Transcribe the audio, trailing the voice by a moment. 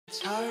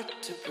It's hard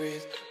to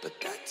breathe, but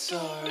that's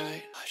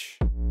alright. Hush.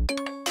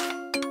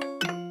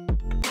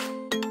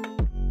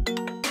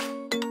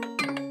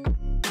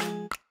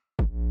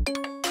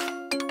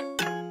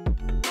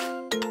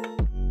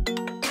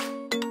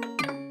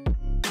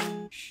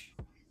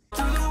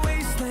 Through the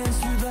wastelands,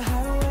 through the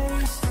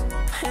highways,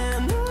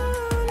 and on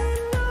we'll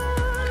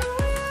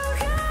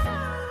go.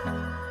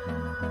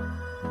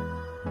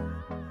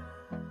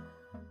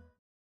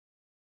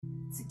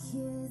 To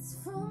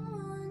kids from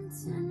 1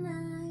 to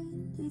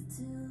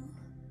 92.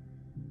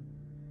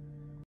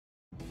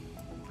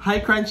 Hi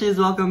Crunchies!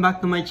 Welcome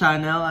back to my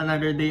channel.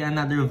 Another day,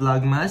 another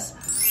vlogmas.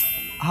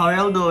 How are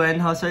y'all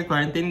doing? How's your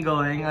quarantine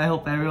going? I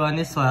hope everyone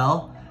is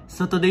well.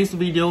 So today's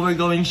video, we're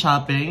going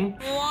shopping.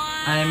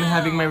 Wow. I'm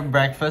having my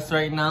breakfast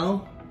right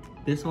now.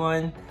 This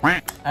one.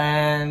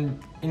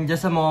 And in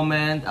just a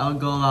moment, I'll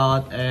go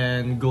out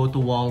and go to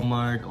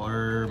Walmart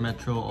or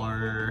Metro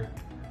or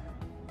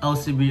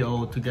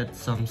LCBO to get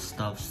some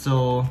stuff.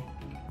 So,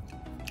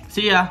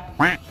 see ya!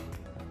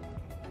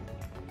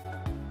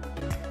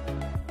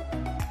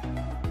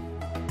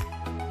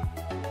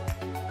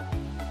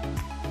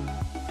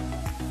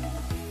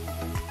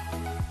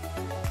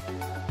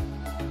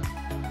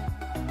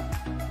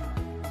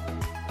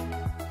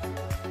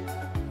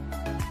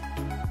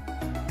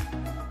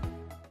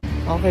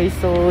 Okay,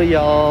 so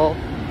y'all,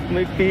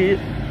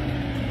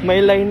 may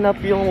line up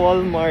yung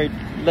Walmart.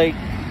 Like,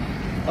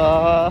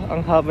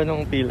 ang haba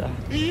ng pila.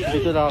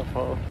 Dito na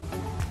ako.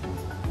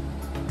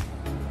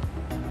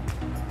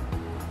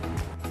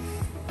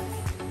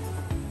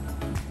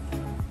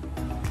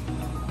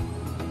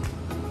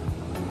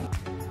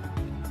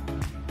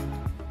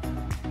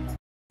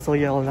 So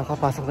y'all,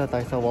 nakapasok na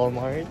tayo sa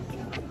Walmart.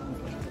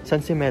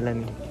 Saan si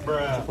Melanie?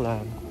 Joke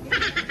lang.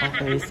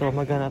 Okay, so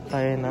maghanap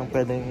tayo ng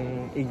pwedeng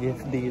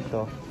i-gift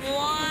dito.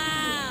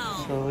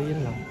 Wow! So,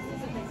 yun lang.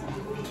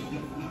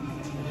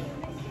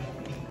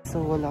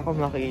 So, wala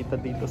akong makikita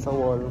dito sa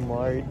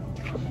Walmart.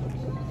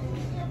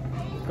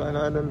 Kung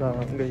ano-ano lang,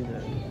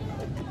 ganyan.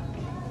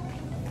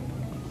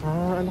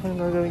 Ano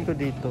kayong gagawin ko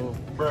dito?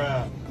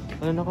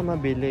 Ano na ako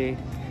mabili?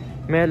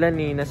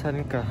 Melanie,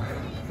 nasan ka?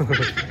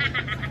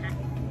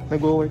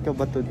 Nag-work ka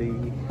ba today?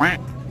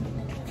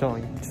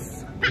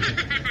 Joints.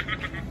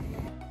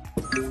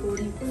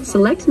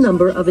 Select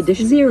number of a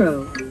dish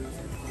 0.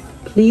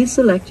 Please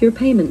select your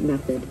payment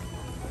method.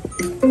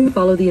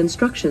 Follow the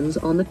instructions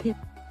on the pin.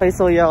 Okay,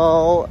 so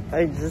y'all,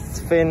 I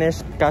just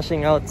finished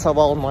cashing out sa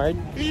Walmart.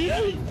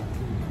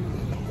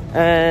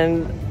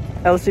 And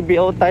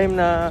LCBO time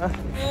na.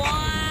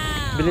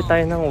 Bili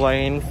tayo ng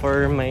wine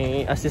for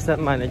my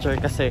assistant manager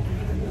kasi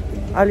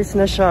alis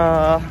na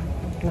siya.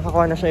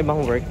 Nakakuha na siya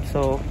ibang work.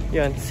 So,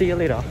 yun. See you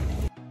later.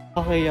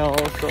 Okay, y'all.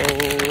 So,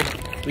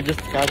 we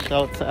just cashed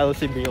out sa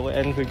LCBO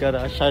and we got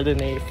a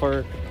Chardonnay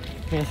for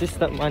my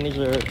assistant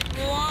manager.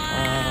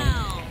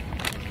 Wow!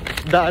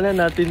 Daanan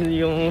natin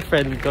yung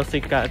friend ko, si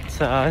Kat,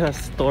 sa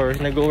store.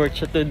 Nag-work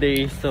siya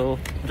today. So,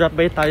 drop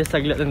by tayo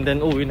saglit and then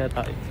uwi na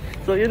tayo.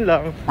 So, yun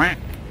lang.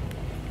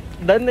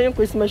 Done na yung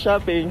Christmas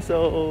shopping.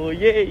 So,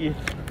 yay!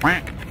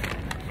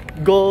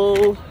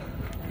 Goal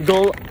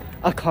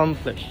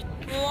accomplished.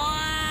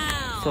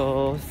 Wow! So,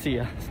 see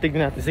ya.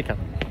 Tignan natin si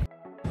Kat.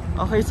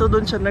 Okay, so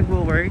doon siya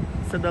nag-work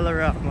sa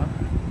Dollarama.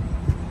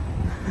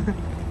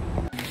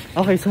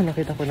 Okay, so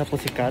nakita ko na po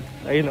si Kat.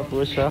 Ayun na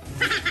po siya.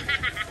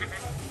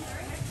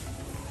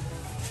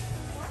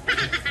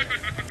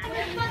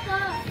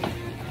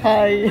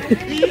 Hi!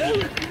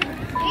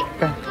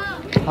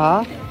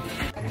 Ha?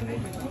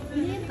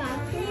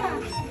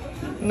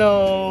 No!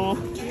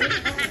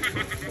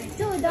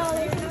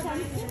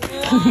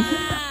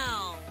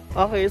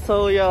 Okay,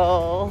 so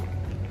y'all,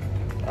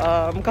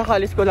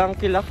 kakalis ko lang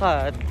kila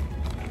Kat.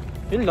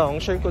 Yun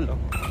lang, share ko lang.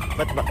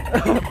 Ba't ba?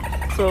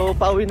 So,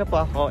 pauwi na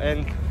po ako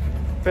and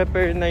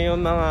prepare na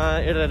yung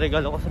mga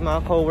ireregalo ko sa mga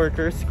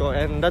co-workers ko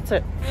and that's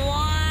it.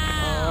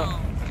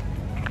 Wow!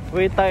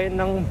 Wait tayo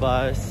ng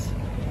bus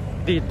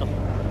dito.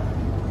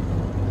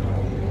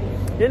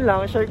 Yun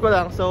lang, share ko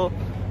lang. So,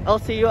 I'll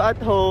see you at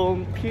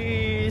home.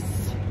 Peace!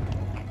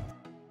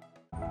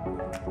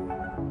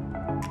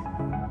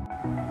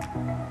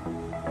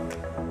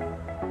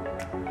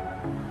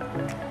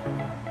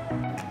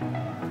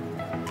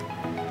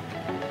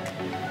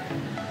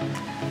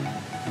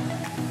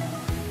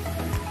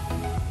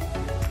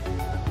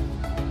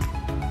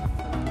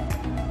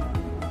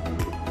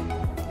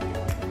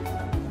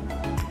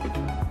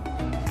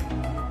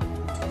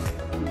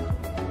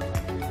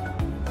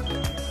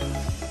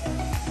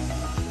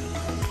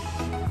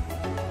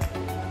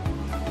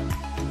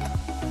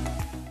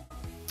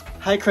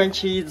 Hi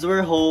Crunchies,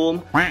 we're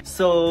home.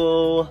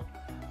 So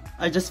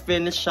I just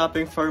finished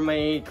shopping for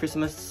my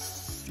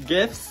Christmas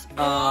gifts.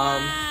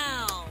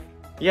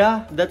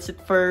 Yeah, that's it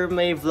for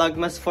my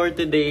vlogmas for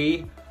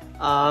today.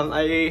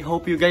 I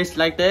hope you guys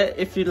liked it.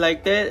 If you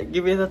liked it,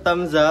 give it a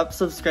thumbs up.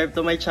 Subscribe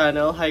to my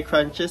channel, Hi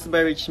Crunchies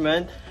by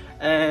Richmond,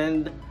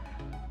 and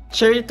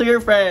share it to your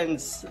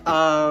friends.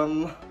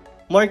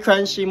 More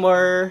crunchy,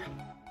 more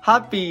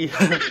happy.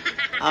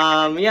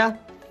 Yeah.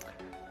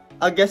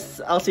 I guess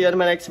I'll see you on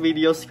my next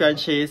videos,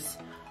 Crunchies.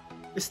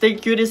 Stay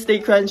cute, stay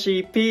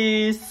crunchy.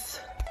 Peace!